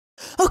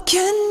Oh,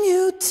 can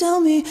you tell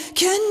me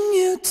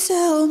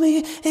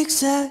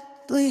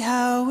exactly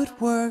how it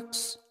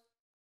works?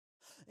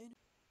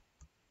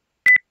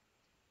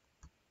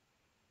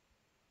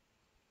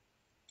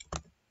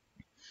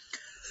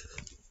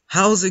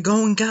 How's it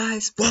going,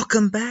 guys?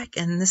 Welcome back,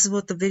 and this is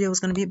what the video is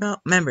going to be about.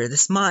 Remember,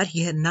 this mod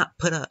he had not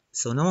put up,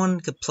 so no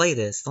one could play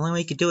this. The only way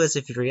you could do it is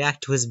if you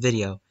react to his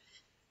video.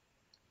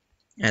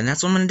 And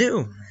that's what I'm going to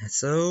do.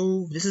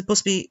 So, this is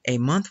supposed to be a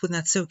month with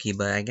Natsuki,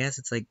 but I guess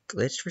it's like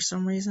glitched for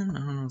some reason. I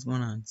don't know what's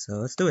going on, so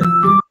let's do it.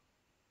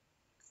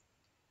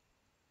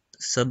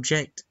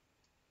 Subject,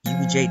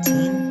 UBJ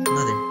teen,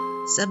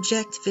 mother.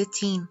 Subject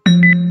 15.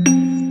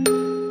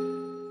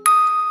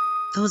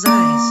 Those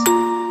eyes.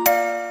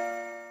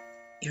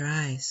 Your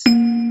eyes.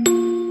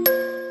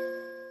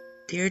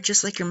 They're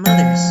just like your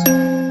mother's.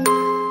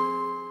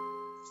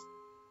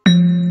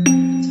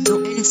 So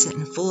innocent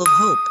and full of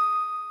hope.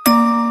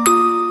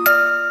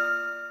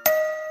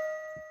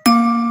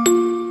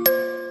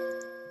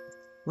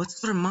 What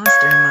sort of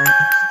monster am I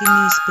inflicting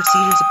these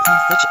procedures upon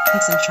such an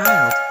innocent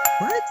child?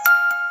 What?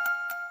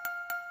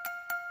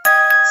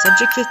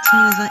 Subject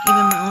 15 is not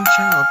even my own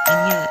child,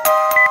 and yet...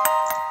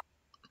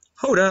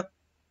 Hold up.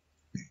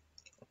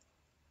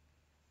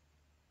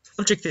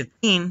 Subject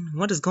 15?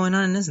 What is going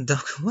on in this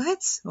dog?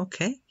 What?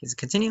 Okay, let's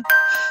continue.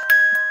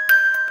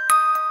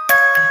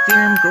 I fear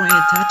I'm growing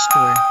attached to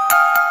her.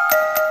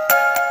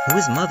 Who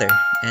is mother?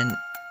 And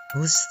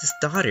who is this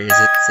daughter? Is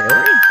it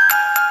Sayori?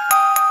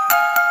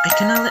 I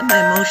cannot let my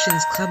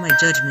emotions cloud my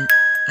judgment.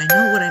 I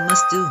know what I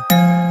must do.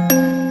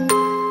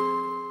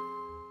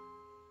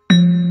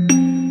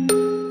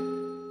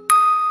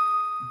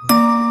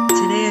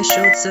 Today I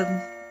showed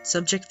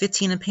Subject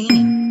 15 a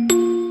painting.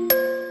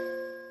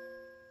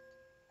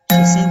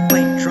 She seemed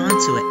quite drawn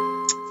to it.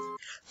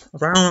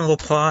 Round of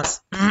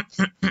applause. I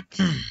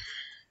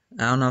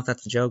don't know if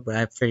that's a joke, but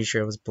I'm pretty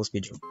sure it was supposed to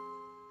be a joke.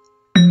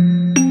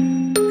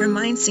 Her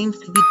mind seems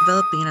to be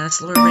developing at a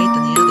slower rate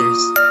than the others.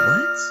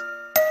 What?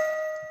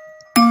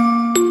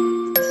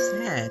 It's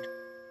sad.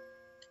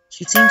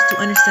 She seems to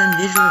understand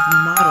visual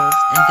models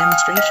and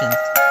demonstrations.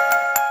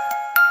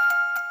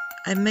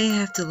 I may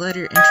have to let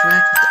her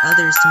interact with the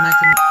others to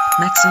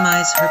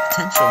maximize her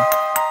potential.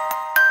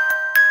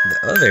 The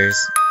others?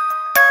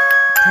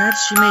 Perhaps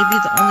she may be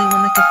the only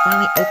one that can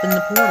finally open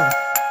the portal.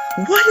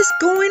 What is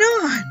going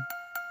on?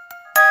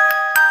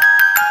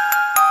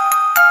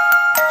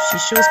 She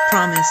shows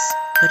promise,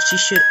 but she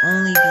should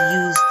only be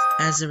used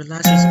as a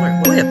last resort.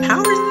 What, we have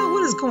powers now?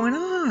 What is going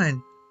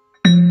on?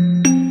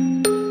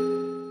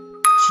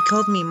 She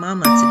called me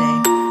Mama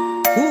today.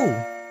 Who?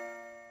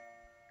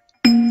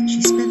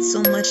 She spent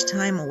so much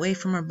time away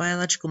from her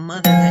biological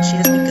mother that she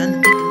has begun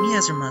to think of me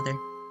as her mother.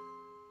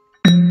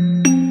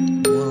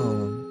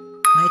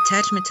 My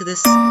attachment to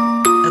this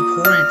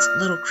abhorrent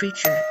little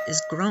creature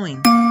is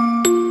growing.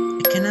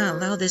 I cannot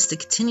allow this to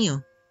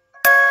continue.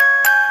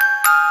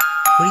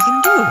 What are you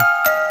gonna do?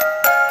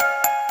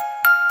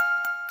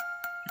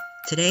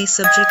 Today,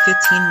 Subject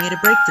 15 made a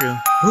breakthrough.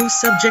 Who's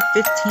Subject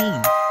 15?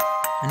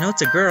 I know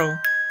it's a girl.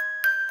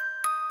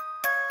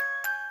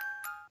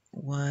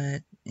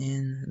 What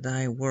in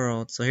thy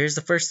world? So here's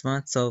the first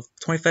month, so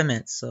 25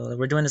 minutes. So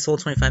we're doing this whole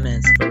 25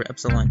 minutes for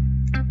episode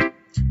 1.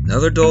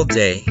 Another dull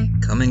day,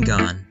 come and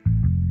gone.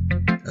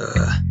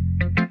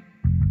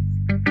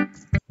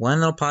 One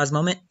little pause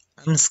moment.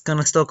 I'm just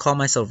gonna still call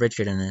myself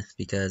Richard in this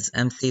because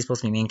MC is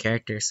supposed to be main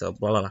character, so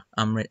blah blah blah.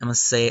 I'm gonna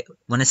say,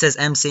 when it says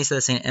MC instead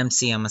of saying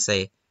MC, I'm gonna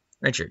say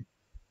Richard.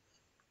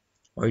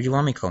 Or do you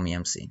want me to call me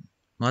MC?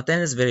 Well, at the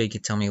end of this video, you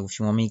can tell me if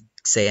you want me to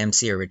say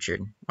MC or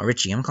Richard. Or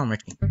Richie, I'm calling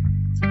Richie.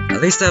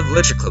 At least I have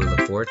Literature Club to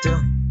look forward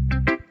to.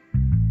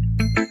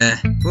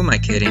 Who am I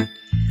kidding?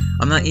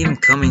 I'm not even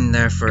coming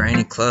there for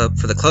the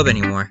club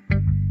anymore.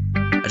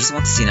 I just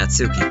want to see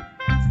Natsuki.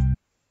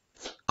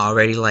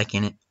 Already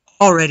liking it.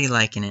 Already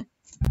liking it.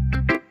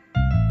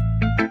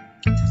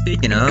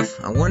 Speaking of,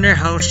 I wonder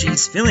how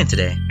she's feeling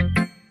today.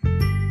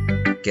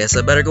 Guess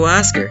I better go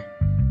ask her.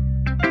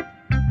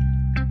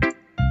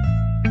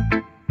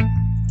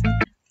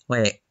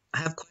 Wait, I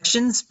have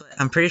questions, but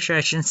I'm pretty sure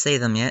I shouldn't say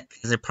them yet,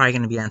 because they're probably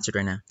going to be answered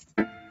right now.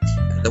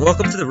 As I walk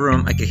up to the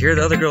room, I could hear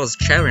the other girls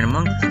chattering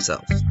among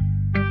themselves.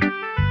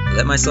 I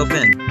let myself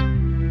in.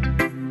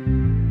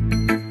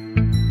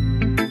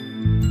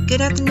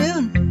 Good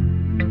afternoon.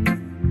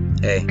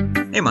 Hey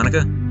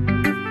Monica.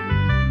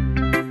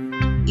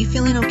 You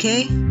feeling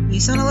okay? You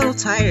sound a little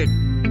tired.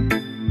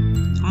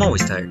 I'm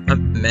always tired.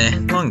 Meh,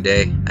 long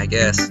day, I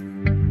guess.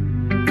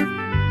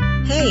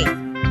 Hey,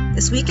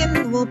 this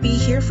weekend will be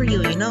here for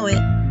you, you know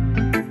it.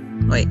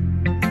 Wait.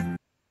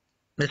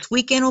 This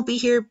weekend will be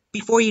here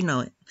before you know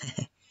it.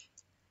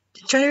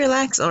 Try to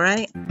relax,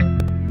 alright?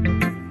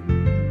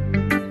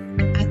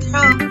 After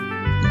all,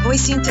 you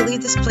always seem to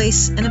leave this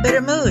place in a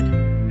better mood.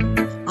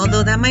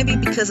 Although that might be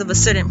because of a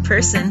certain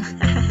person.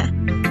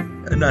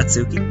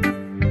 Natsuki.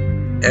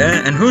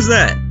 And who's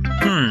that?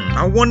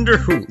 I wonder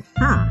who.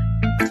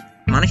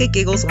 Monica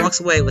giggles and walks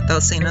away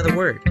without saying another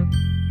word.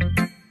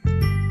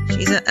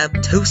 She's as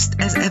obtuse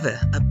as ever.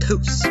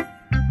 Obtuse.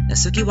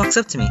 Natsuki walks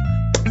up to me.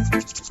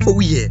 Oh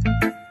yeah.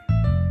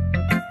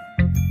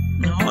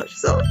 Oh,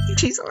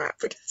 she's so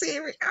happy to see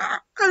me. Oh,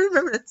 I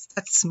remember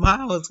that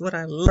smile is what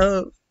I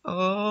love.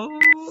 Oh.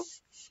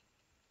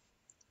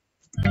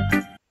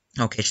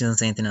 Okay, she doesn't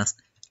say anything else.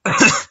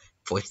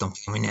 Voice don't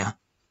kill me now.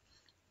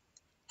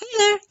 Hey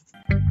there.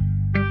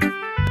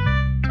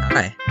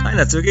 Hi,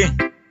 Natsuki.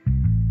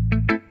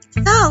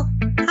 So,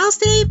 how's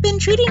today been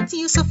treating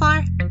you so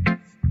far?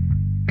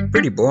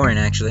 Pretty boring,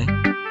 actually.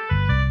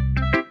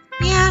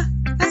 Yeah,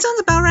 that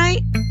sounds about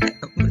right.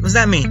 What does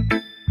that mean?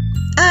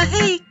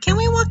 Hey, can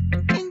we walk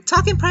and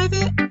talk in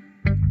private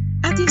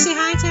after you say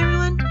hi to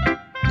everyone?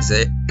 Is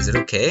it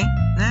okay,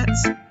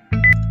 Nats?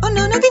 Oh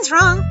no, nothing's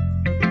wrong.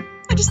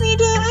 I just need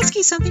to ask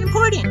you something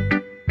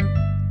important.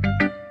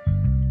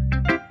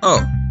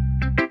 Oh.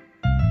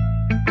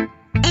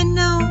 And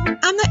no,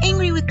 I'm not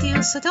angry with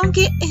you, so don't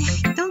get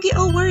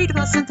all worried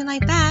about something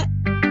like that.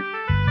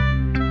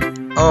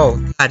 Oh,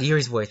 God,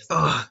 Yuri's voice.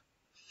 Oh.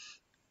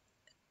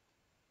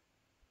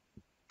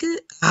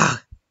 Good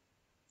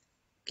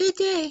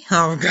day.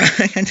 Oh, God,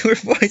 I can't do her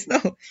voice,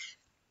 no.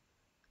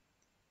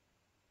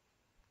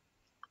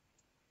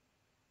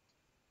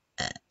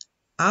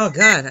 Oh,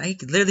 God, I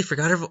literally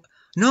forgot her voice.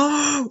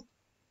 No!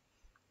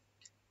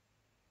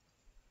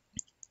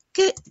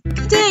 Good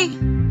day.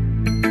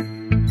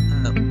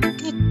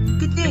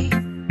 Good day.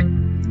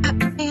 I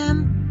am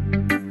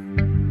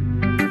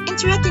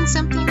interrupting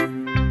something.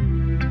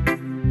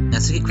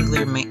 Natsuki quickly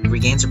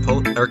regains her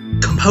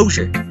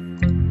composure.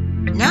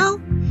 No,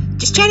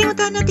 just chatting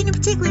without nothing in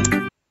particular.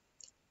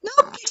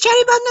 Nope, just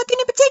chatting about nothing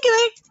in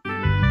particular.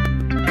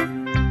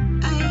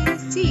 I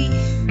see.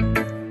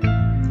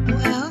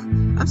 Well,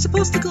 I'm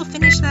supposed to go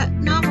finish that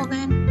novel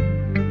then.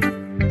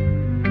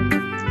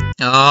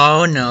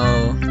 Oh,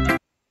 no.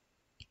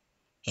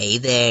 Hey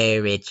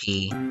there,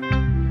 Richie.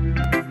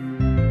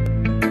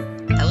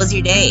 How was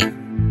your day?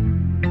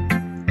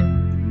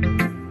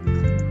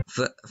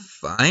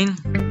 Fine.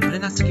 Why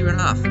did Natsuki run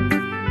off?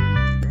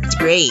 That's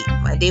great.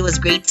 My day was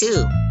great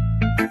too.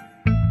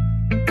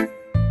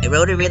 I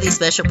wrote a really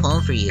special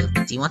poem for you.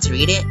 Do you want to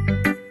read it?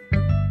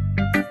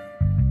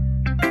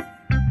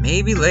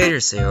 Maybe later,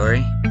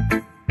 Sayori.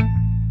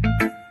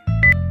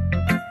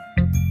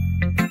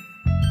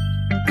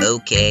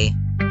 Okay.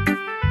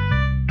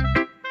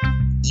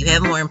 You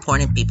have more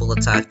important people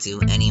to talk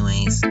to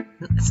anyways.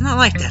 It's not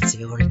like that,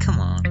 Sayori. Come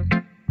on.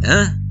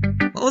 Huh?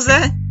 What was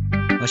that?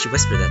 Oh, she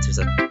whispered that to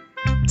herself.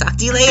 Talk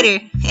to you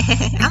later.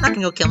 I'm not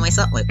gonna go kill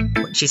myself. Wait,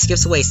 she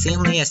skips away,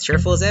 seemingly as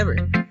cheerful as ever.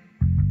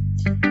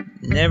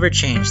 Never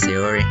change,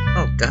 Sayori.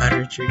 Oh God,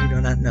 Richard, you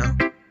do not know.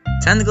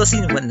 Time to go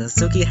see what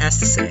Natsuki has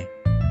to say.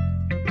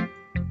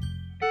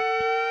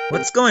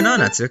 What's going on,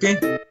 Natsuki?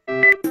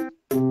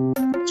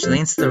 She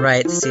leans to the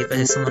right to see if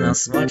there's someone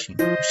else watching.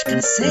 What's she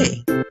gonna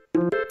say?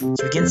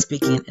 She begins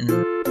speaking in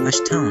a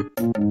hushed tone.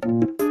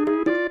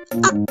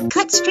 I'll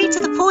cut straight to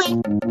the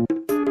point.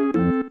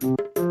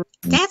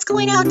 Dad's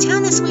going out of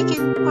town this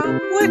weekend for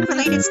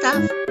work-related stuff.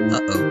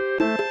 Uh-oh.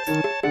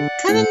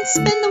 Come and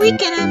spend the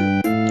weekend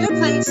at your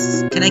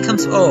place. Can I come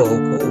to... Oh.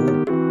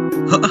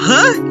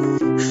 Huh?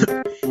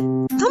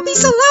 Don't be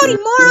so loud, you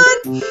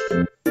moron!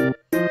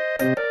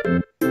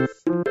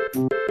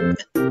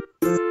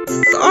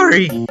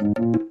 Sorry.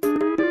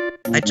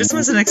 I just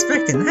wasn't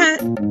expecting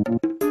that.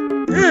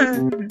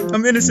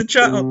 I'm an innocent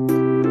child.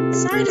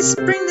 Sorry to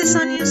spring this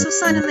on you so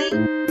suddenly.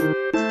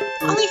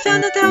 Only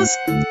found out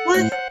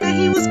that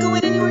he was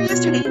going anywhere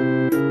yesterday.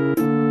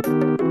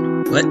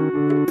 What?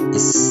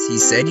 He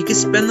said you could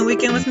spend the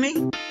weekend with me?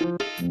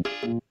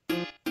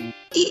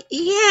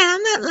 Yeah,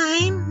 I'm not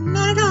lying.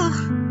 Not at all.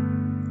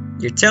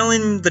 You're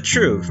telling the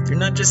truth. You're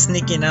not just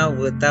sneaking out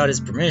without his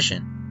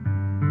permission.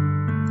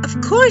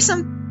 Of course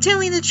I'm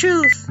telling the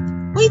truth.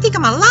 What do you think,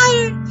 I'm a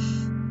liar?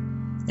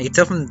 I can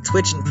tell from the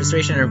twitch and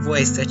frustration in her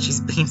voice that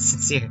she's being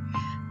sincere.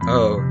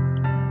 Oh.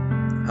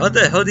 How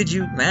the hell did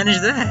you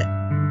manage that?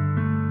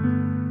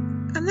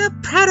 I'm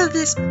not proud of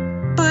this,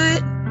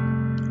 but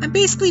I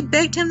basically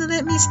begged him to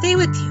let me stay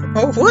with you.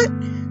 Oh, what?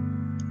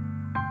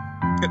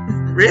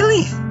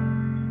 Really?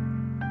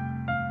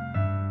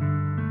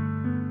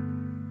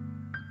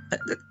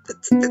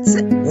 That's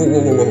it.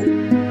 Whoa.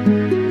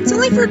 It's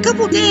only for a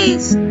couple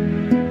days.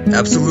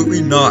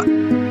 Absolutely not.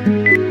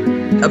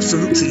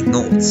 Absolutely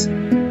not.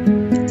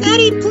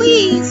 Daddy,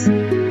 please.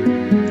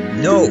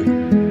 No,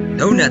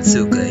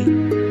 Natsuki.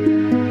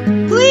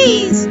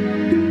 Please.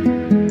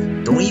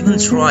 Don't even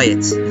try it,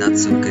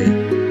 Natsuki.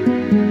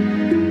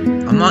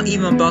 I'm not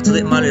even about to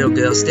let my little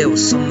girl stay with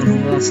someone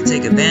who wants to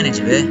take advantage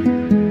of it.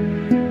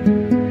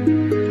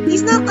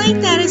 He's not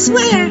like that, I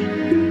swear.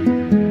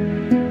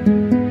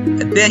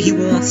 I bet he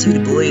wants you to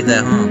believe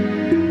that, huh?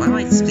 Why am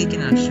I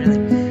speaking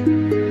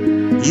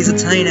Australian? He's a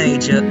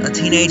teenager. A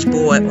teenage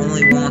boy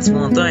only wants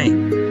one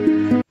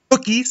thing.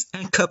 Cookies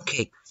and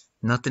cupcakes.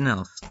 Nothing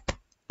else.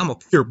 I'm a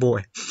pure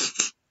boy.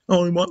 I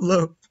only want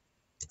love.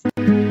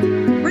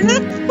 We're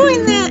not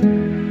doing that.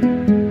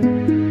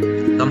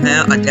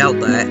 Somehow, I doubt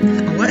that.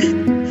 What?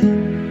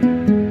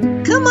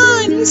 Come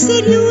on, you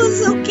said you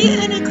was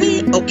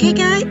okay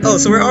guy. Oh,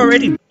 so we're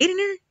already dating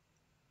her?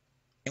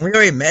 And we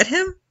already met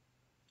him?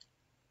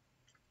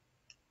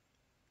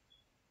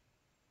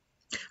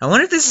 I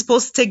wonder if this is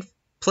supposed to take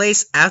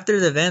place after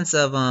the events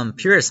of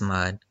Purist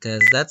Mod,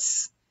 because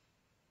that's...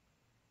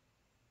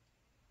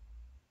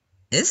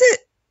 Is it?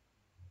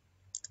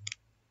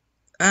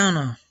 I don't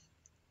know.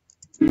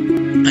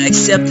 I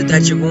accepted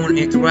that you're going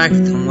to interact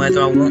with him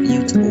whether I want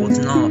you to or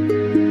not.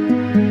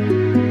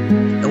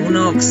 I will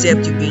not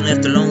accept you being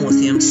left alone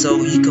with him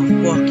so he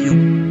can fuck you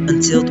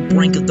until the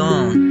brink of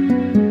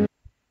dawn.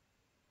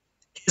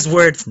 His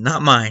words,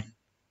 not mine.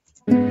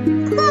 Oh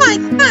my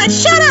god,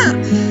 shut up!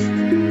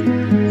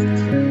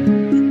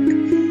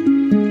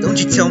 Don't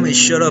you tell me to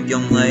shut up,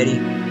 young lady.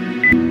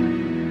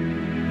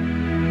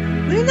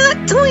 We're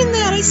not doing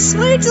that, I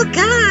swear to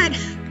God.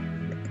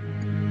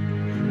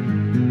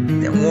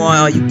 Then why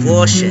are you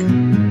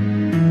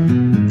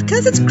blushing?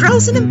 Because it's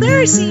gross and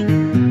embarrassing.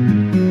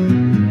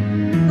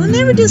 We'll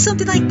never do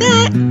something like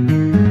that.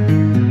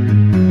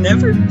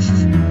 Never?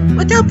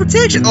 Without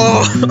protection.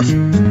 Oh!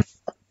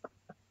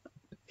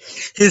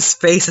 His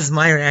face is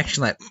my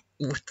reaction, like,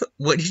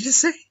 what did you just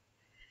say?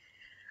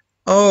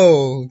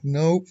 Oh,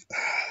 nope.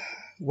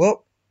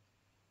 Well,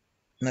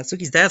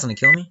 Natsuki's dad's gonna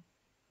kill me.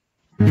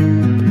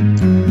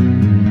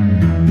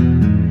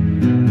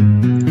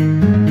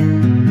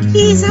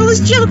 Please, I was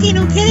joking,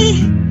 okay?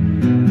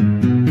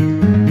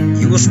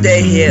 You will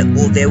stay here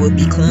or there will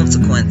be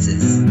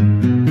consequences.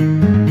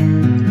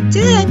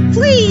 Dad,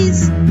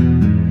 please!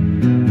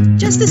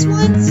 Just this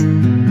once?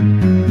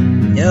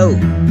 No.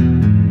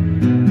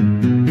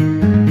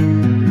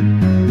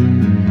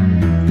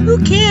 Who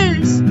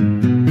cares?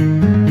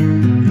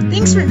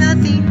 Thanks for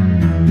nothing,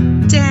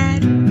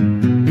 Dad.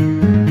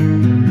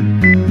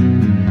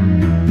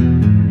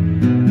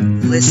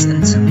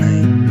 Listen to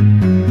me.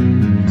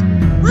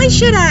 Why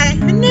should I?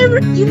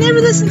 You never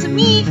listen to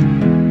me.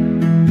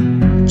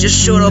 Just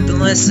shut up and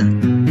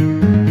listen.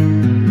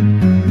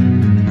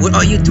 What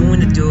are you doing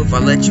to do if I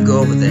let you go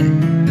over there?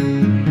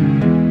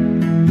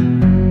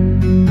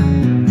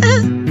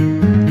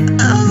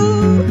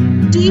 Oh,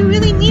 do you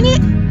really mean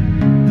it?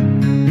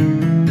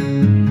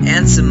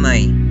 Answer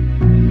me.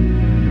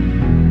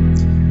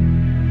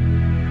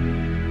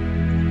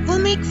 We'll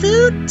make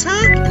food,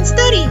 talk, and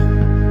study.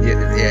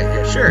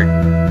 Yeah, sure.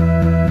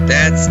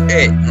 That's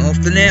it.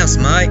 Nothing else,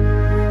 mate.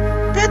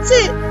 That's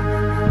it.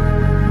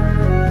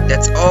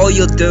 That's all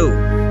you'll do.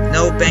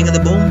 No bang of the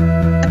boom.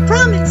 I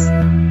promise.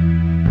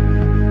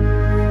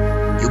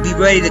 You'll be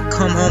ready to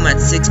come home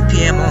at 6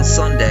 p.m. on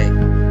Sunday.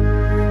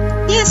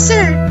 Yes,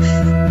 sir.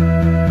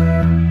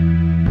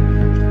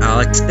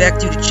 I'll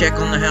expect you to check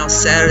on the house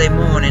Saturday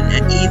morning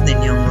and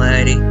evening, young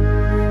lady.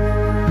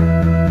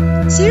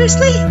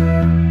 Seriously?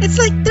 It's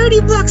like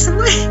 30 blocks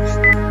away.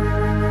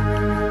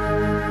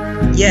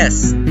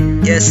 Yes.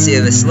 Yes,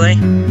 seriously.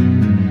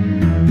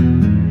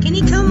 Can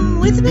you come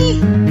with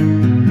me?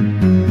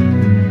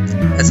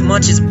 As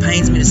much as it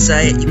pains me to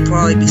say it, you'd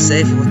probably be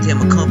safer with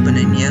him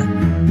accompanying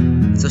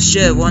you. So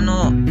sure, why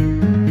not?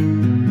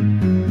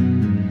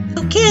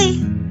 Okay.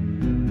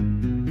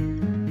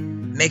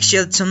 Make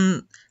sure to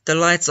turn the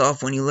lights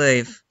off when you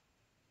leave.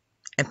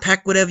 And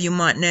pack whatever you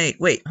might need.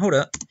 Wait, hold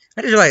up.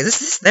 I just realized,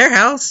 this is their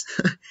house?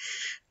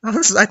 I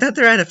thought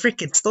they were at a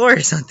freaking store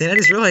or something. I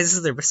just realized this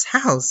is their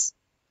house.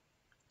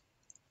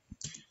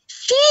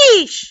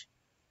 Sheesh!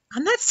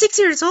 I'm not 6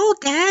 years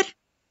old, Dad.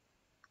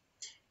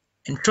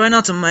 And try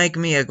not to make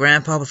me a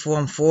grandpa before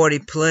I'm 40,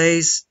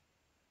 please.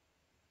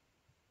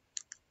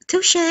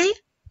 Touché.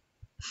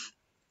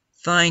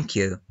 Thank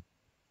you.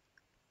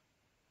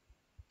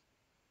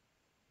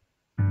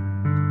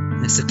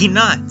 Natsuki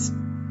nods.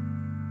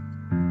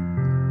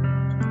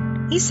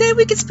 He said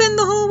we could spend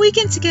the whole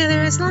weekend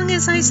together as long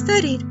as I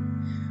studied.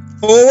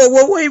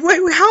 Oh, wait,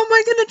 how am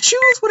I gonna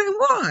choose what I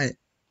want?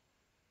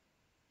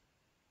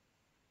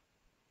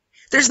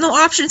 There's no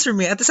options for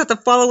me. I just have to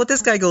follow what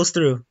this guy goes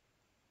through.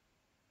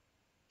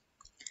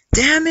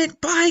 Damn it,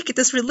 Bike!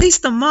 Just release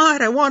the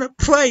mod. I want to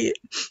play it.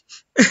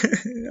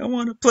 I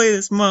want to play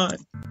this mod.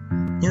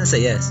 You gonna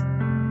say yes?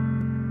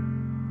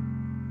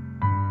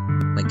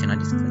 Wait, can I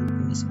just click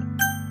this one?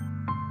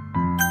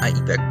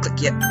 You better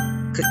click yes.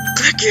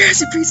 Click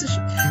yes, you piece of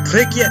shit.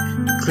 Click yes.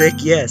 Click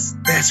yes.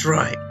 That's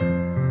right.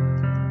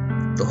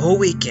 The whole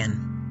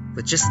weekend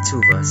with just the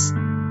two of us.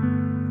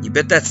 You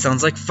bet that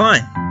sounds like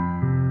fun.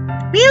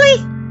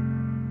 Really?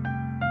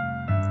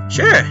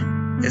 Sure.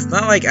 It's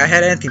not like I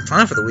had anything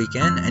planned for the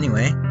weekend,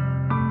 anyway.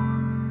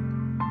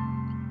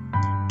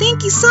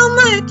 Thank you so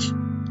much.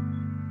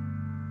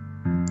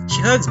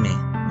 She hugs me.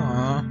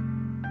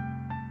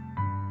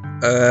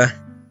 Aww.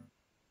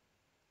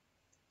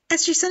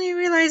 As she suddenly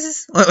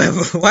realizes...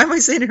 Why am I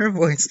saying in her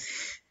voice?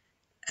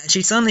 As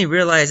she suddenly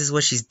realizes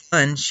what she's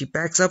done, she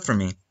backs up from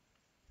me.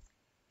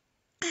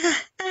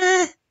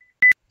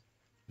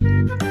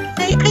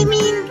 I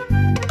mean...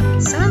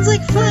 Sounds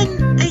like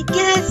fun, I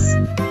guess.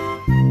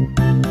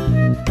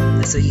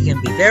 So you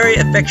can be very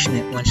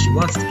affectionate when she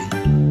wants to be.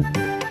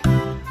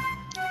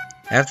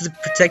 I have to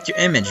protect your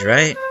image,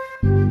 right?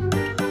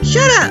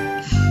 Shut up!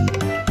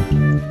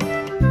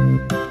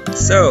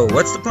 So,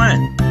 what's the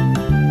plan?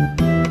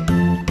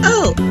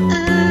 Oh,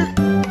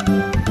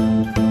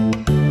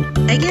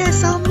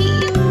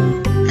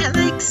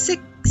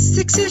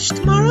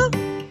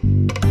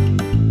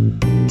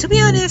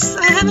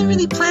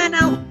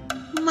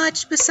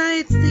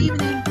 besides the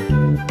evening.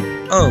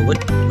 Oh, what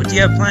do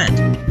you have planned?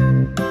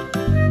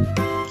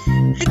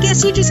 I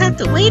guess you just have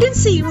to wait and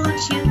see,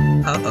 won't you?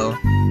 Uh-oh.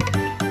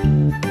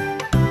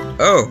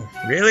 Oh,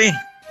 really?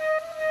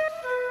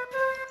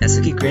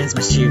 Natsuki grins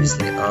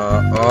mischievously.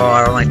 Oh,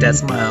 I don't like that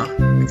smile.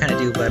 I kinda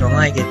do, but I don't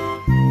like it.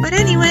 But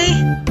anyway,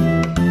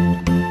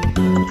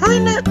 I'll probably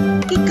not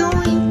be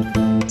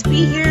going to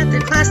be here at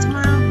their class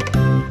tomorrow.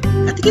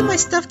 I have to get my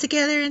stuff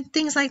together and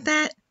things like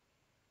that.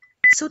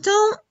 So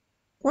don't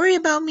worry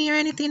about me or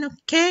anything,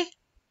 okay?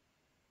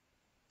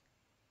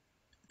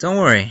 Don't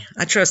worry,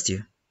 I trust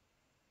you.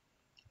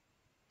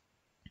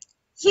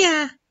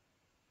 Yeah.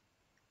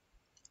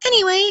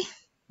 Anyway,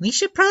 we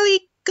should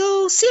probably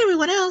go see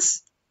everyone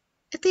else.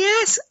 If they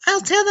ask,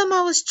 I'll tell them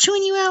I was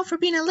chewing you out for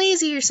being a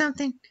lazy or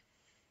something.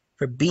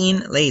 For being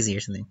lazy or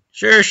something.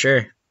 Sure.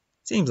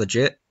 Seems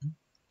legit.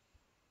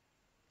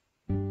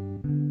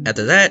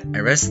 After that,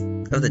 the rest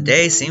of the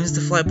day seems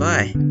to fly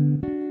by.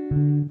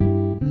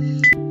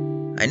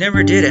 I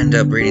never did end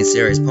up reading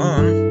Sayori's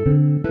poem.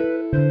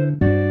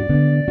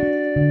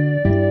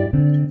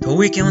 The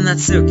weekend with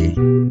Natsuki.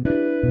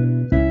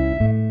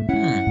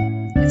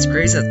 It's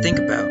crazy to think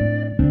about.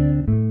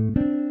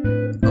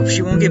 Hope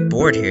she won't get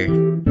bored here.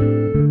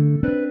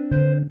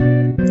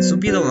 This will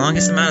be the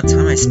longest amount of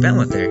time I spent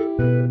with her.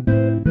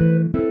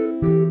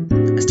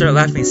 I started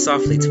laughing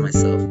softly to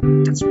myself.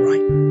 That's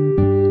right.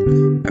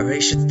 I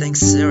really should thank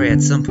Sayori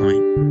at some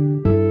point.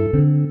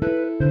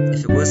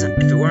 If it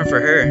weren't for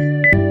her,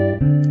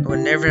 I would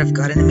never have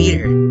gotten to meet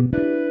her.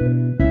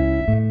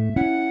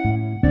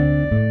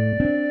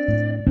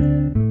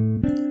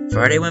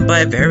 Friday went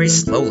by very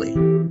slowly.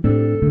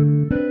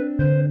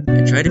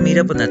 I tried to meet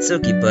up with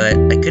Natsuki, but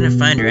I couldn't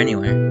find her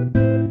anywhere.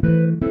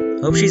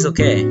 Hope she's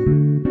okay.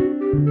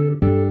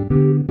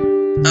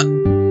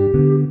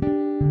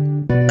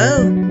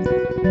 Oh,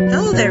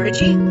 hello there,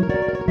 Richie.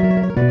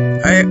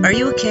 Are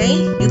you okay?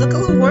 You look a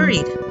little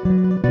worried.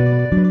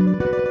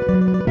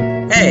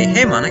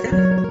 Hey, Monica.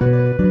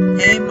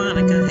 Hey,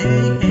 Monica.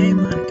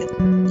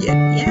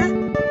 Yeah?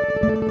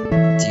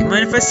 Do you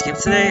mind if I skip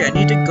today? I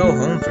need to go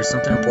home for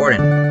something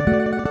important.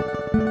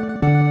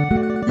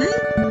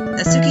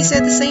 Natsuki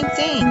said the same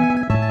thing.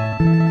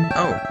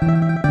 Oh.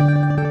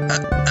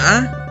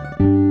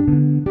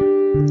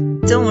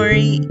 Don't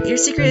worry, your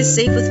secret is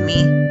safe with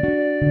me.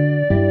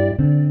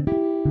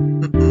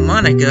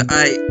 Monica,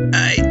 I...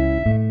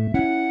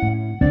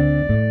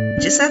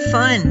 Just have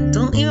fun.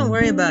 Don't even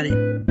worry about it.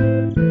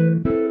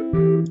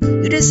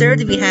 You deserve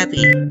to be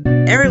happy.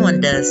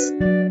 Everyone does.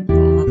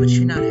 Oh, but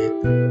you're not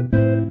happy.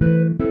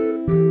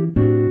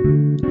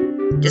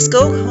 Just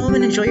go home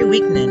and enjoy your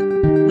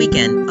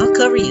weekend. I'll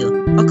cover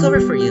you. I'll cover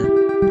for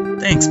you.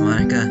 Thanks,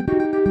 Monica.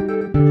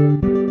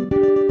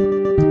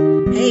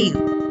 Hey,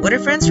 what are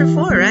friends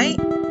for, right?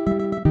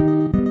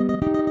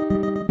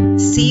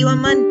 See you on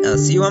Monday. I'll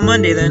see you on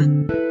Monday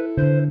then.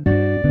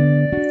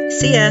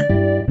 See ya.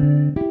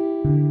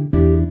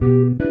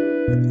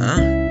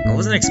 I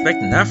wasn't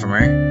expecting that from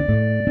her.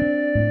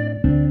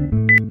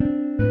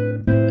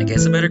 I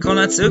guess I better call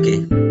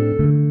Natsuki.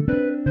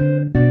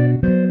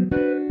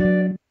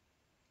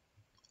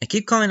 I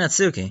keep calling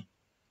Natsuki,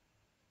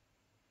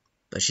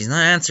 but she's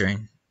not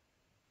answering.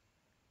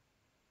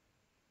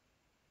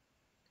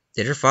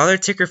 Did her father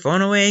take her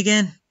phone away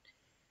again?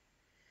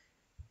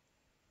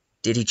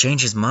 Did he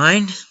change his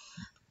mind?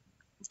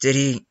 Did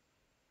he...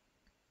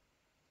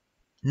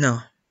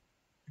 No.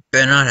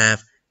 Better not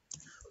have.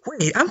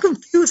 Wait, I'm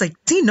confused. Like,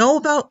 do you know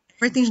about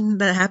everything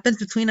that happens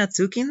between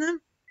Natsuki and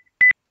them?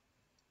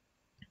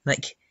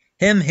 Like,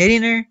 him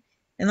hitting her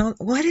and all...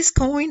 What is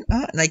going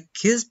on? Like,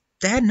 his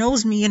dad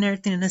knows me and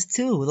everything in this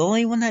too. The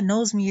only one that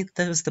knows me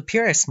that was the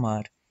Purist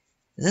mod.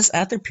 Is this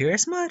after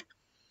Purist mod?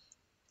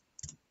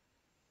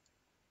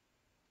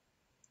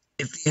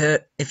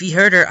 If he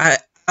hurt her,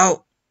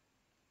 I'll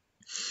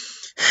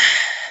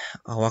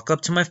walk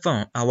up to my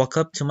phone. I'll walk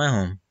up to my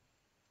home.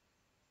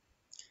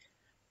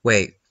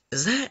 Wait,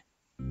 is that...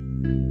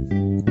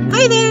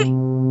 Hi there!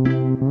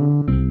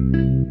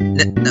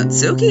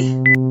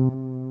 Natsuki?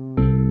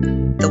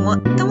 The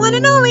one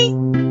and only!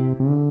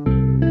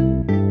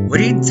 What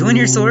are you doing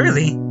here so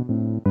early?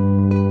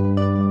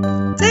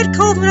 Dad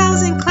called when I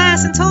was in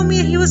class and told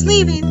me he was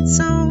leaving,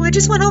 so I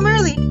just went home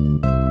early.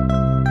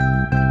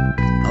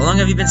 How long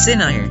have you been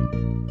sitting out here?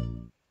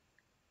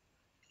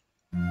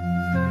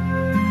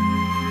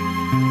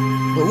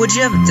 What would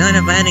you have done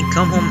if I hadn't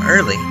come home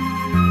early?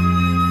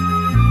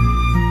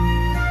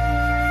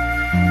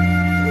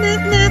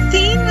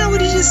 Nothing. I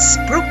would have just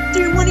broke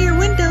through one of your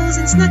windows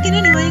and snuck in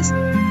anyways.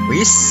 Were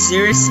you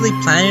seriously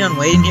planning on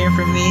waiting here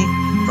for me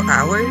for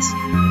hours?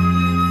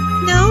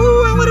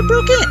 No, I would have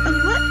broke it.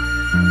 What?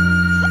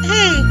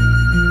 Hey.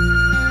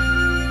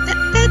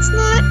 That's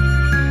not...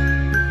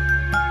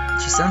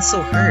 She sounds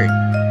so hurt.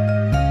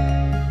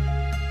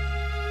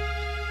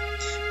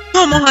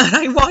 Come on,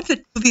 I want to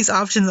do these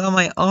options on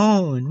my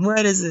own.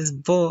 What is this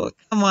book?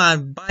 Come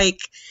on,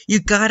 Bike. You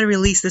gotta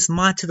release this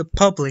mod to the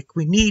public.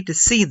 We need to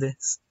see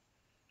this.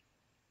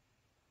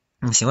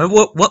 Let me see.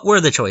 What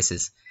were the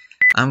choices?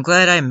 I'm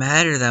glad I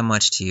matter that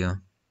much to you.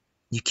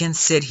 You can't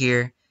sit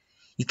here.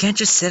 You can't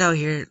just sit out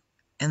here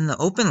in the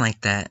open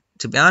like that.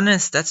 To be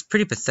honest, that's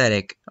pretty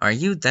pathetic. Are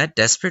you that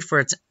desperate for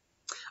it?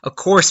 Of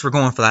course we're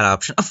going for that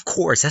option. Of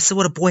course, that's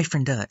what a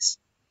boyfriend does.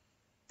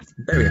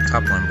 Better be the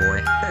top one,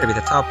 boy. Better be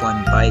the top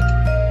one, bike.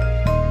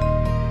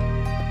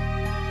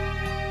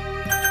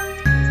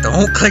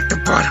 Don't click the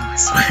bottom, I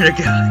swear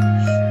to God.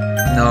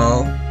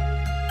 No.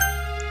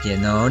 Yeah,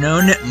 no.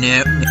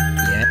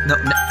 Yeah,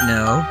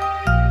 no.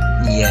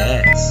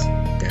 Yes,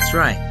 that's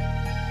right.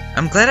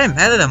 I'm glad I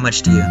matter that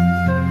much to you.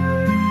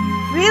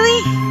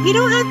 Really? You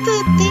don't have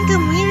to think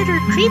I'm weird or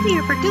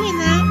creepier for doing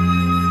that.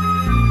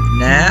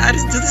 Nah, I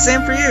just do the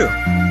same for you.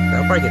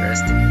 I'll probably get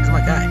arrested. That's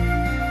my guy.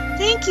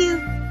 Thank you.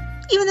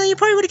 Even though you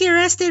probably would get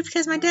arrested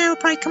because my dad will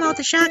probably come out with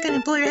a shotgun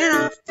and blow your head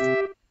off.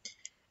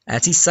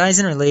 As he sighs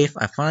in relief,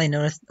 I finally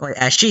noticed. Wait,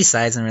 as she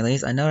sighs in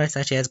relief, I noticed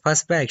that she has a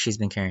plastic bag she's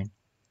been carrying.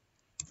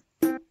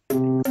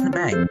 What's in the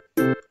bag?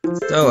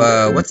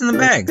 So, what's in the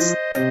bags?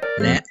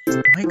 Nats?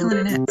 Why are you calling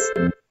it Nats?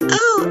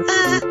 Oh,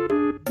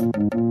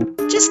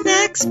 just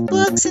snacks,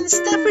 books, and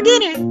stuff for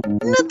dinner.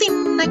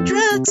 Nothing like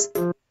drugs.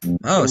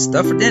 Oh,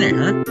 stuff for dinner,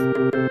 huh?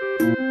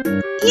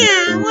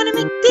 Yeah, I want to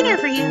make dinner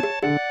for you.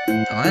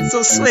 Oh, that's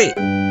so sweet.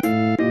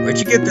 Where'd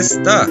you get this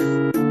stuff?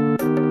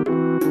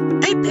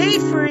 I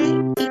paid for it,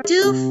 you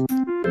doof.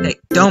 Hey,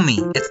 dummy.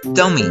 It's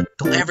dummy.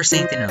 Don't ever say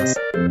anything else.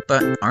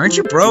 But aren't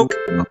you broke?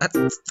 Oh, that's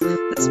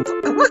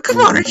what? Come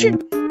on, aren't you?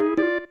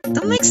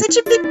 Don't make such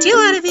a big deal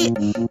out of it.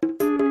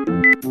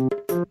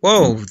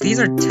 Whoa, these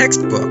are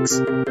textbooks.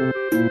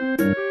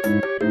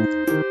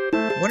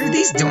 What are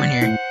these doing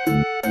here?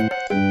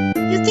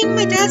 You think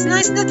my dad's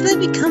nice enough to let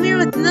me come here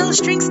with no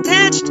strings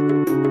attached?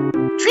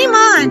 Dream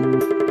on!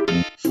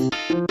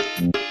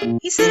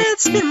 He said I'd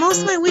spend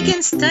most of my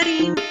weekend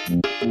studying.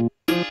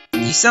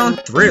 You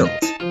sound thrilled.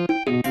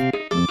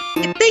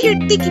 I bet you're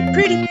thinking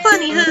pretty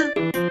funny, huh?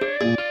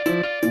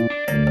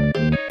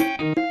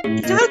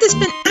 You don't have to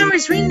spend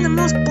hours reading the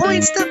most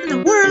boring stuff in the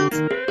world.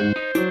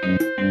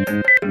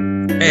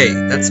 Hey,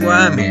 that's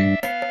why I'm here.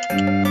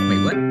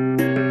 Wait, what?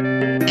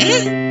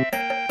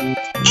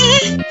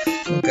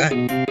 Oh god.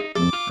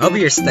 I'll be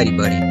your study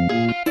buddy.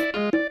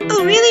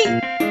 Oh, really?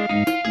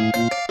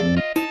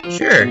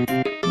 Sure.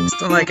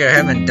 It's not like I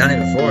haven't done it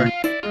before.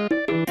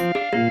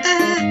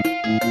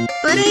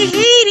 But I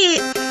hate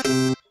it.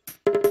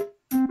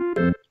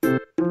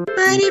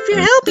 But if you're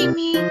helping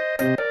me,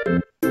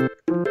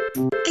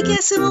 I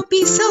guess it won't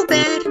be so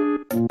bad.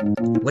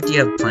 What do you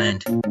have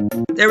planned?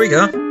 There we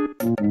go.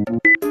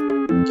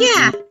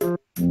 Yeah.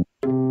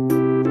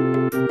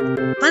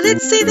 But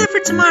let's save that for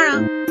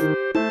tomorrow.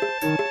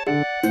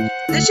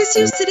 Let's just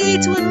use today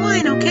to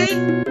unwind, okay?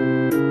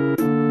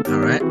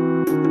 Alright.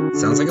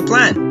 Sounds like a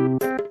plan.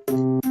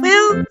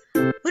 Well,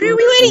 what are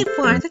we waiting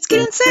for? Let's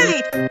get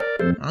inside.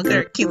 I'll get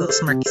her cute little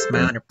smirky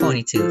smile and her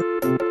ponytail.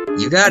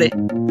 You got it.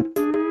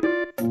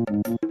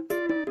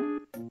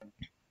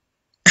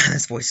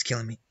 This voice is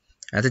killing me.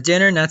 After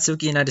dinner,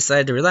 Natsuki and I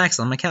decided to relax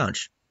on my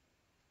couch.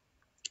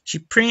 She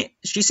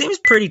seems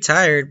pretty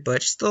tired,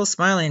 but she's still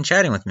smiling and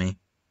chatting with me.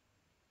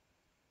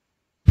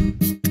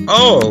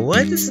 Oh,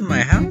 what? This is my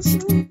house?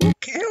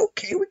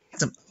 Okay, we got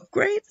some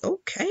upgrades.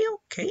 Okay.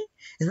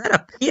 Is that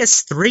a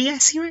PS3 I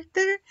see right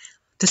there?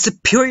 The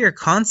superior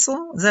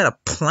console? Is that a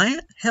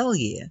plant? Hell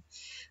yeah.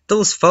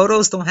 Those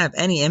photos don't have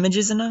any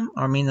images in them?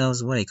 Or I mean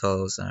those, what do you call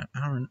those? I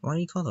don't know, what do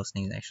you call those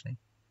things actually?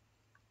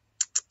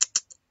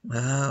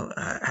 Well,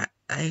 I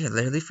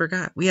literally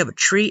forgot. We have a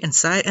tree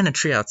inside and a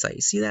tree outside.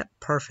 You see that?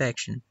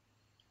 Perfection.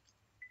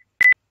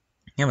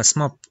 We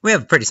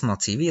have a pretty small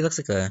TV. It looks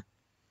like a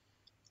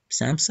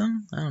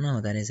Samsung? I don't know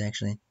what that is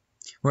actually.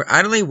 We're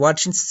idly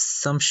watching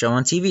some show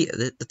on TV.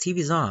 The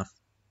TV's off.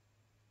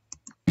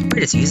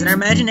 We're just using our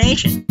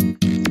imagination.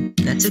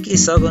 Natsuki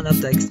is snuggling up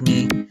next to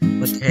me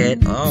with her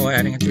head. Oh, I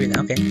didn't have to read that.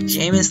 Okay.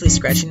 Shamelessly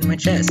scratching my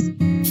chest.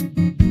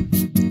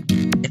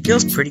 It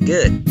feels pretty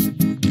good.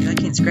 Is that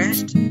getting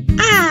scratched?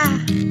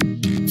 Ah!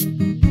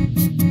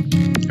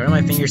 I run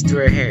my fingers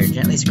through her hair,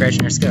 gently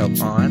scratching her scalp.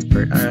 Oh, that's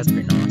pretty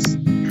nice.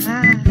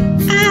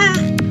 Ah!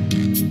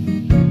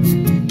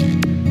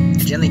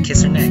 I gently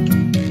kiss her neck.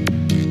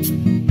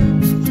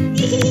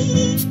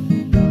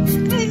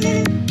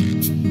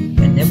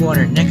 I nibble on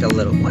her neck a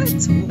little. What?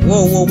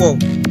 Whoa.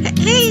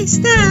 Hey,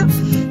 stop!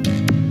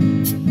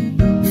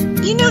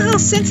 You know how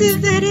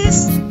sensitive that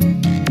is?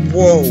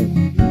 Whoa.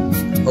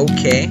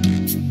 Okay.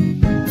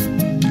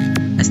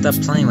 I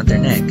stopped playing with her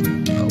neck.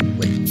 Oh,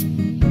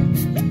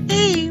 wait.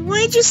 Hey,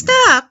 why'd you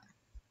stop?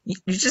 You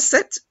just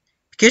said...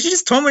 Because you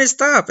just told me to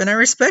stop, and I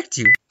respect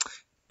you.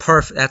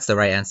 Perfect. That's the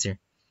right answer.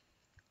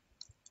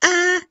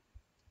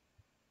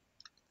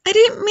 I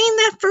didn't mean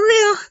that for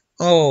real.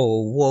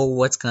 Oh, whoa,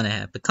 what's gonna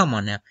happen? Come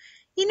on now.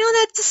 You know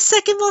that's the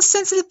second most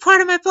sensitive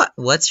part of my butt.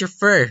 What's your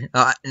fur?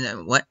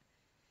 No, what?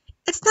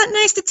 It's not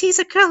nice to tease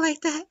a girl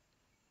like that.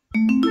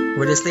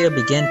 Where does Leo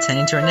begin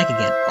tending to her neck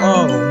again?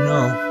 Oh,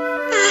 no.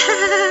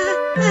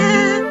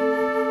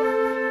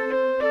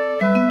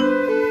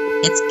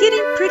 It's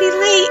getting pretty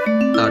late.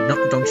 Oh,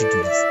 no, don't you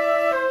do this.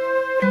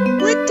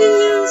 What do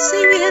you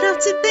say we head up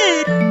to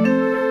bed?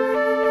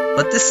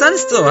 But the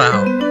sun's still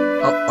out.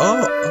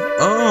 Oh.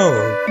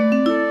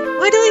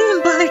 Why do you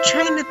even bother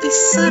trying to be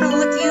subtle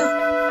with you?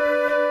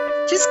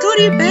 Just go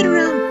to your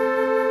bedroom.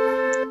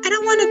 I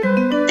don't want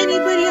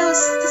anybody else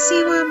to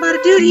see what I'm about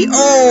to do to you.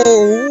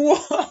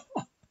 Oh!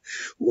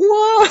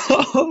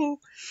 Whoa!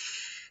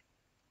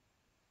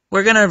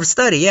 We're gonna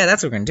study. Yeah,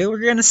 that's what we're gonna do.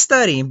 We're gonna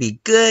study and be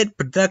good,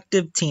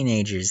 productive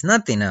teenagers.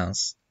 Nothing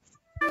else.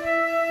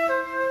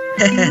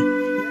 Yeah,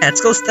 let's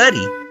go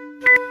study.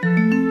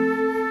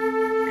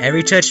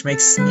 Every touch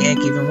makes me ache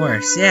even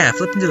worse. Yeah,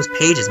 flipping through those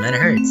pages, man,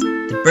 it hurts.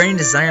 The burning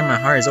desire in my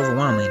heart is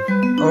overwhelming.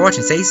 Oh, we're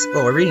watching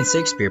we're reading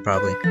Shakespeare,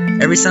 probably.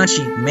 Every sound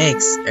she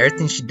makes,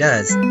 everything she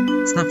does,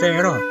 it's not fair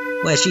at all.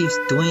 What, she's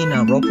doing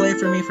a roleplay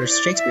for me for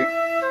Shakespeare?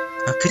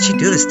 How could she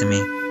do this to me?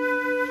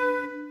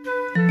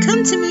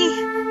 Come to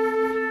me.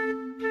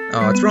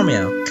 Oh, it's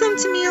Romeo. Come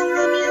to me, oh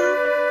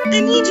Romeo.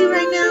 I need you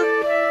right now.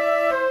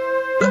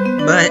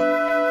 But...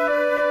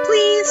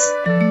 Please.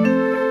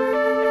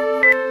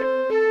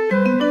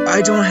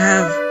 I don't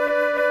have...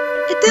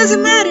 It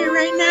doesn't matter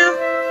right now.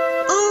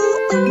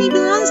 All of me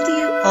belongs to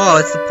you. Oh,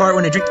 it's the part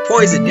when I drink the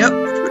poison. Yep,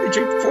 it's when I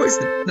drink the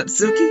poison.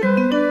 Natsuki?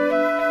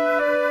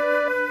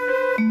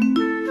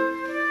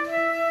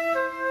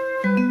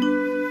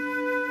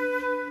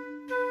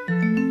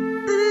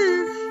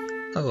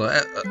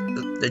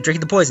 Oh, they're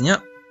drinking the poison.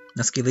 Yep.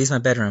 Natsuki leaves my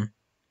bedroom.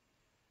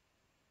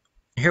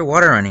 I hear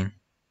water running.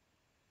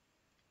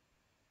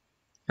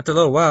 After a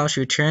little while, she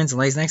returns and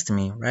lays next to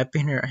me,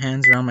 wrapping her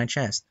hands around my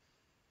chest.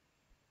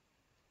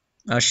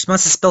 She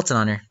must have spilt it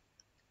on her.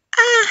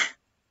 Ah!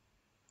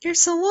 You're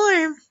so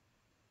warm.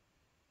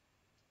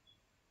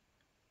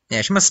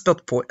 Yeah, she must have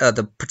spilt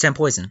the pretend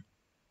poison.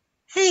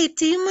 Hey,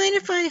 do you mind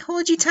if I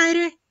hold you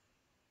tighter?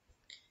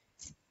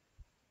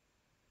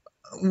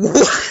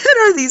 What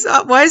are these?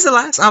 Why is the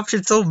last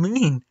option so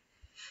mean?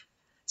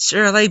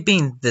 Sure, I like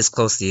being this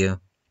close to you.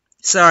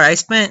 Sorry, I'm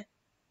spent.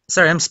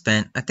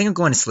 I think I'm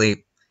going to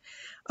sleep.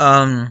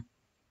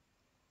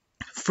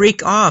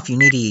 Freak off, you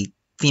needy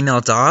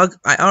female dog.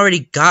 I already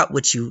got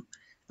what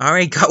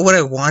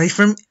I wanted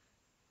from...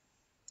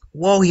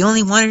 Whoa, he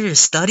only wanted her to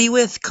study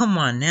with? Come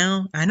on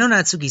now. I know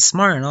Natsuki's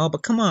smart and all,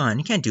 but come on,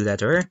 you can't do that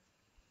to her.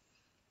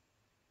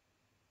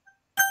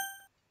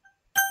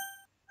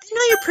 I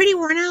know you're pretty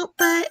worn out,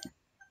 but...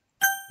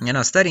 You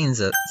know,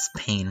 studying's a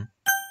pain.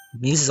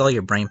 It uses all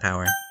your brain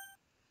power.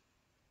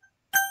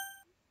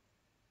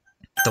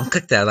 Don't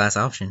click that last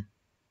option.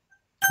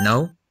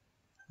 No?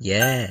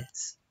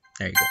 Yes.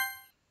 There you go.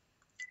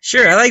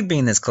 Sure, I like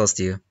being this close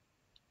to you.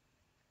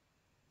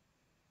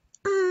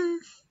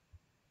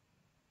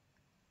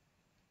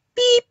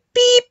 Beep,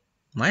 beep.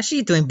 Why is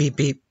she doing beep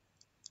beep?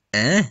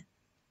 Your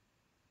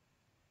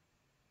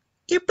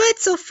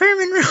butt's so firm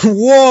and round.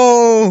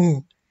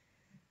 Whoa!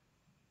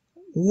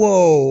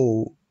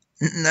 Whoa!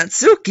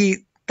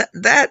 Natsuki,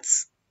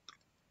 that's...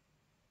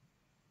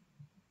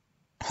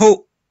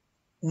 Oh...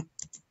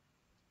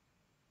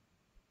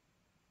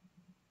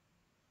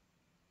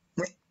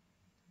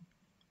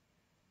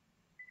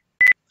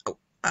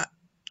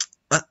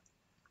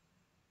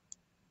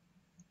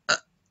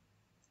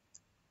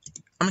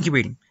 I'm gonna keep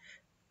reading.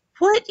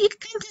 What? You can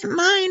compliment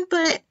mine,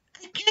 but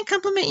I can't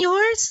compliment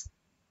yours?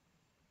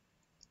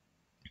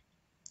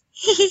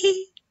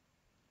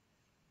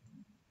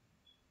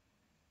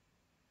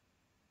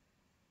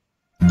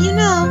 You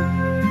know,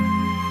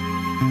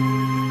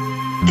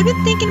 I've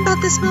been thinking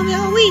about this moment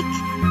all week.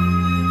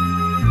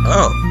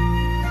 Oh.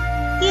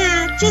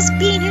 Yeah, just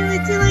being here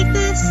with you like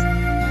this.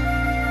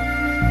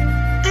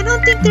 I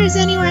don't think there's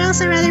anywhere else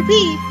I'd rather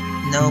be.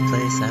 No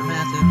place I'd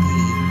rather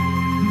be.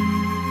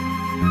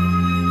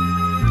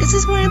 This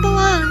is where I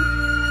belong.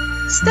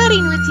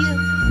 Studying with you.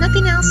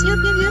 Nothing else. Yup.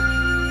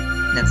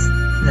 That's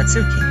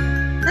Natsuki.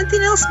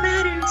 Nothing else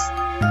matters.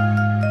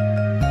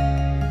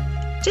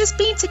 Just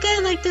being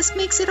together like this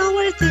makes it all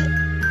worth it.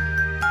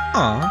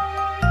 Aww.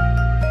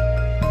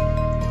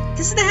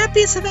 This is the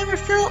happiest I've ever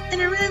felt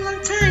in a really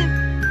long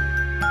time.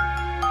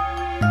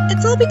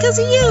 It's all because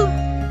of you.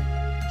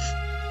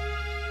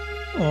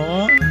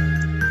 Aww.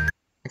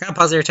 I gotta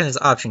pause the return this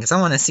option because I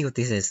want to see what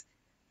this is.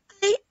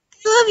 I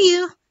love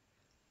you.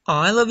 Oh,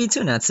 I love you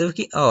too,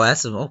 Natsuki. Oh,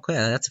 that's okay.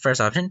 That's the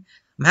first option.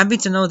 I'm happy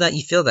to know that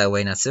you feel that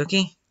way,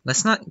 Natsuki.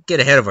 Let's not get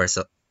ahead of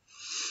ourselves.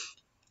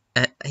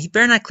 He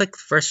better not click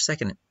first or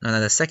second. No,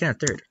 the second or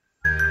third.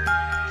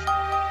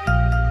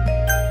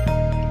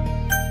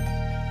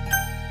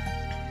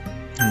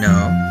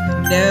 No.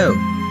 No.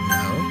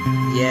 No.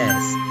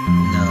 Yes.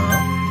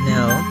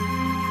 No.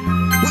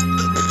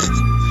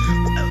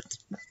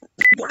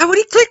 Why would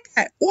he click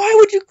that? Why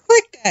would you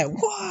click that?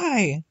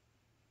 Why?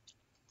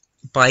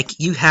 Bike,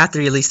 you have to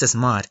release this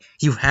mod.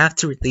 You have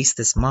to release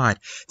this mod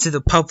to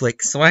the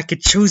public so I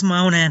could choose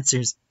my own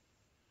answers.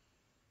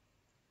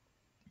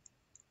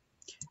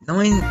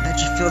 Knowing that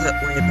you feel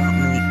that way about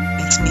me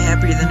makes me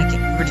happier than I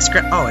can ever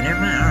describe. Oh, never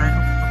mind.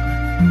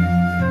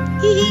 Alright,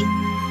 okay.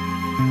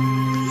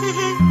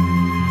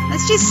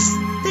 Let's just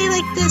stay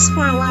like this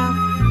for a while.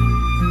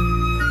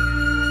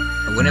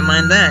 I wouldn't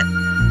mind that.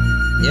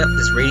 Yep,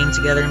 just reading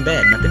together in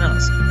bed, nothing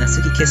else.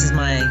 Natsuki kisses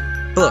my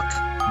book.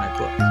 My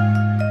book.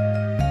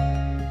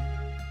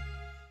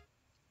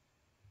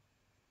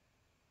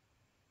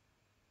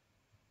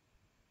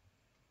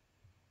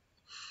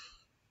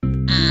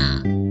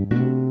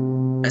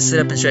 I sit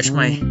up and stretch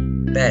my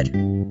bed.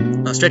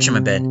 Oh, stretching my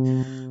bed.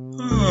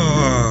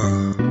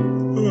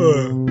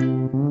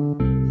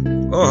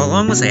 Oh, how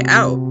long was I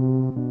out?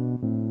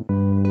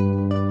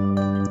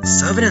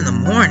 7 in the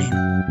morning.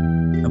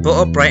 I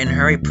woke up bright and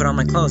hurriedly put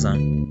my clothes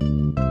on.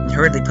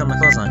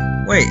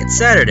 Wait, it's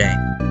Saturday.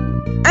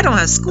 I don't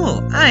have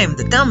school. I am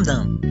the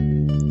dum-dum.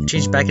 I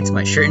changed back into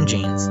my shirt and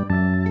jeans.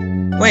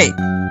 Wait,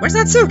 where's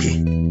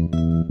Natsuki?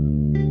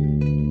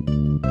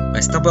 I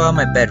stumble out of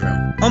my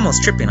bedroom,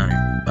 almost tripping on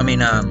her.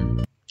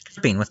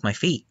 Tripping with my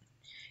feet.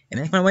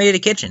 And make my way to the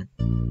kitchen.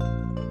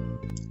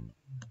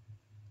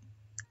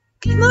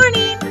 Good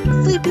morning,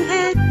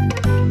 sleepyhead.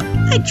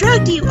 I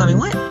drugged you.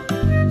 What?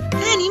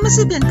 Man, you must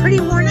have been pretty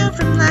worn out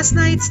from last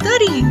night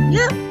studying.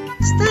 Yep,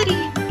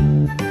 studying.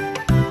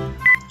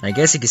 I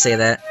guess you could say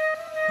that.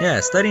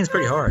 Yeah, studying's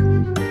pretty hard.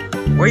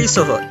 Why are you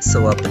so up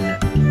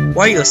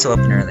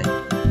and early?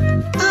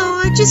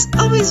 Oh, I've just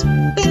always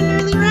been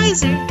an early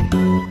riser.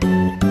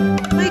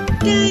 My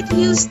dad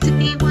used to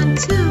be one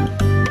too.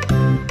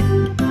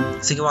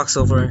 Natsuki walks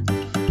over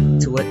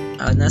to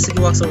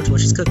what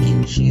she's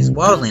cooking. She's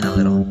waddling a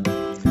little.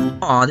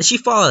 Aw, did she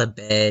fall out of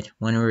bed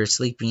when we were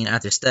sleeping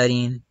after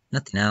studying?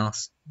 Nothing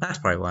else. That's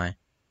probably why.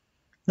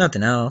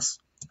 Nothing else.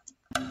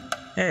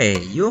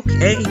 Hey, you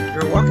okay?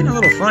 You're walking a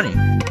little funny.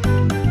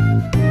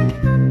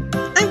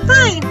 I'm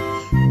fine.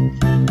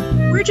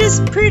 You were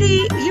just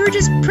pretty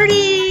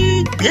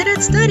good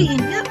at studying,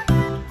 yep.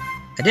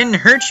 I didn't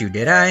hurt you,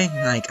 did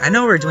I? I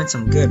know we were doing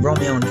some good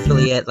Romeo and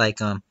Juliet,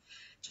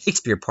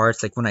 Shakespeare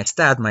parts, like when I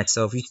stabbed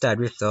myself, you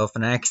stabbed yourself,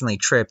 and I accidentally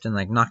tripped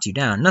and, knocked you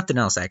down. Nothing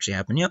else actually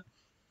happened, yep.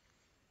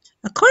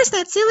 Of course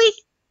not, silly.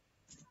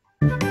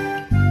 I'm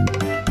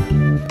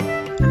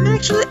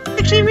actually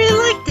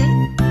really liked it.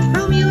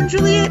 Romeo and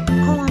Juliet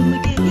poem we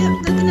did,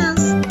 yep, nothing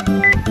else.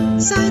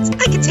 Besides,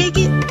 I could take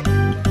it.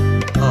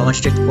 Oh, I want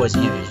you to take the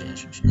poison,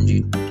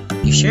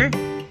 you sure?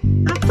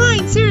 I'm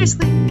fine,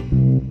 seriously.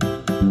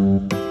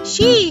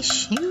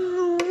 Sheesh,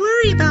 you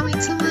worry about me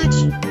too much.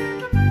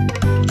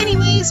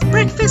 Anyways,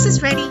 breakfast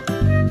is ready.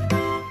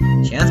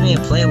 She hands me a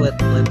plate with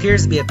what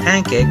appears to be a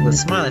pancake with a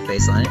smiley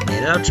face on it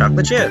made out of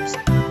chocolate chips.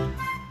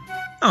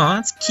 Aw,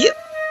 it's cute.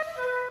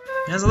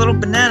 It has a little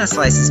banana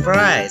slices for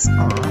eyes.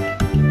 Aw.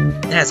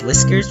 It has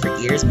whiskers for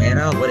ears made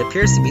out of what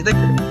appears to be liquor.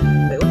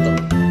 Wait, what the?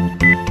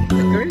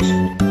 Licorice?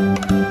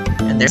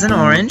 And there's an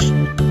orange.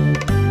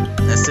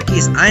 Natsuki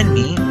is eyeing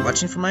me,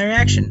 watching for my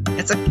reaction.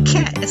 It's a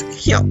cat. It's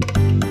cute.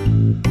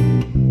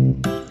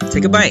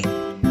 Take a bite.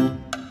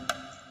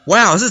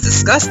 Wow, this is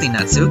disgusting,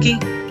 Natsuki.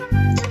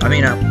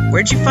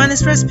 Where'd you find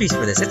this recipe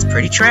for this? It's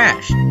pretty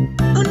trash.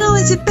 Oh no,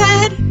 is it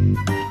bad?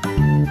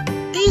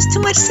 I used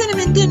too much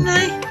cinnamon, didn't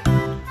I?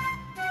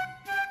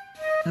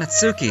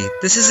 Natsuki,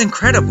 this is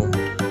incredible.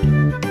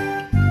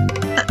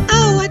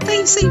 Oh, I thought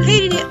you said you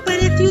hated it,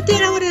 but if you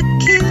did, I would have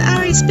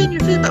already spin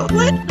your food. But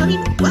what?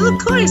 Well,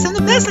 of course, I'm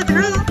the best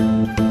after all.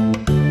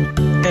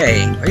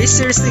 Hey, are you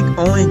seriously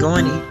only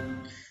going to eat?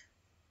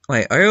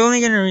 Wait, are you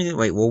only gonna read it?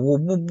 Wait,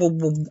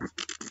 whoa.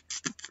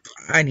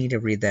 I need to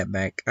read that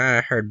back.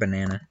 I heard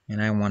banana,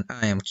 and I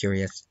am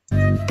curious.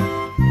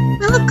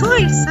 Well, of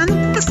course, I'm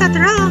the best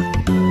after all.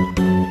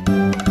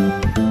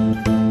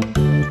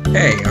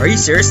 Hey, are you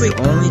seriously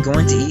only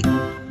going to eat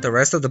the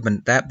rest of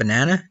that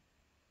banana?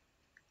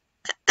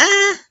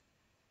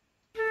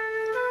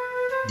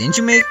 Didn't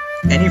you make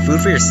any food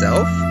for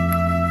yourself?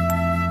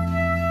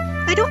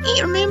 I don't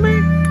eat,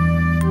 remember?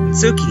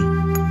 Natsuki.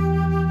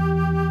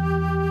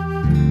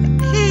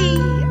 Hey,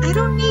 I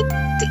don't need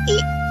to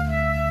eat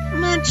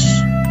much.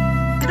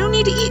 I don't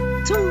need to eat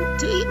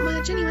to eat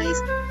much anyways.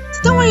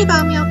 So don't worry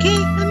about me, okay?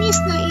 I'm used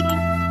to not eating.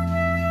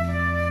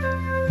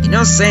 You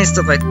know, saying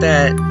stuff like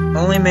that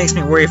only makes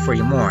me worry for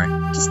you more.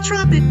 Just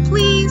drop it,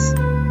 please.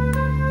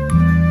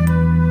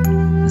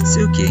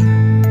 Natsuki.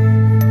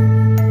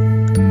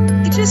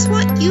 I just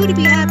want you to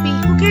be happy.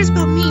 Who cares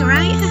about me,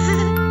 right?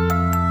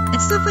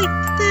 And stuff like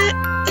that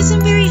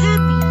isn't very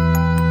happy.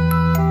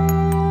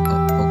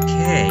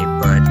 Okay,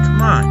 but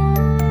come on.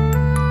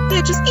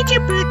 Yeah, just eat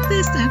your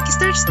breakfast and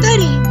start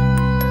studying.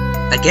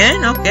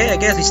 Again? Okay, I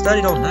guess we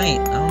studied all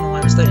night. I don't know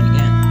why we're studying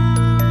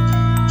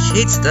again. She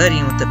hates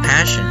studying with the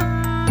passion.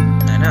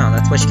 I know,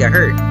 that's why she got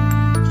hurt.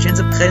 She ends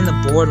up cutting the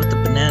board with the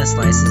banana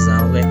slices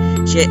out of it.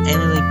 She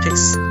annually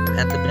picks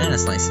at the banana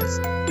slices.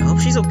 I hope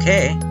she's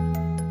okay.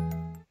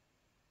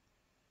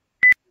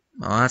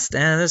 Well, that's the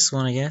end of this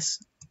one, I guess.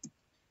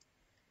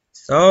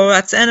 So,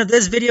 that's the end of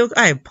this video.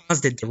 I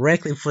paused it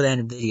directly before the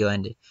end of the video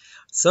ended.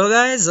 So,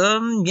 guys,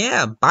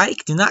 yeah,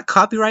 Bike, do not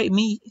copyright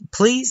me.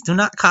 Please, do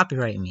not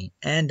copyright me.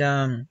 And,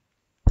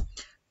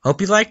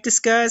 hope you liked this,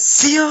 guys.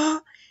 See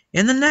y'all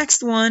in the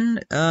next one.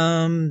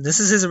 This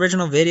is his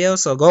original video,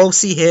 so go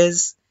see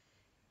his.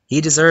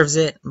 He deserves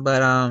it,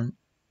 but,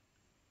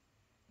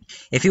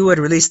 If he would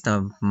release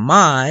the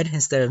mod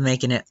instead of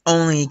making it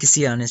only you can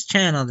see on his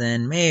channel,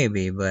 then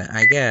maybe. But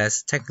I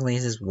guess technically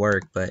it's his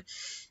work. But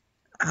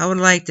I would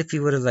like if he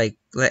would have like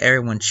let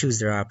everyone choose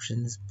their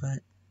options. But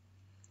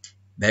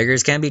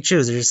beggars can't be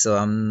choosers, so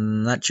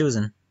I'm not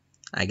choosing,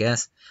 I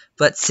guess.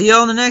 But see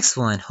y'all in the next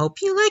one.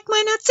 Hope you like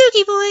my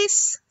Natsuki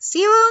voice.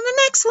 See you all in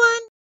the next one.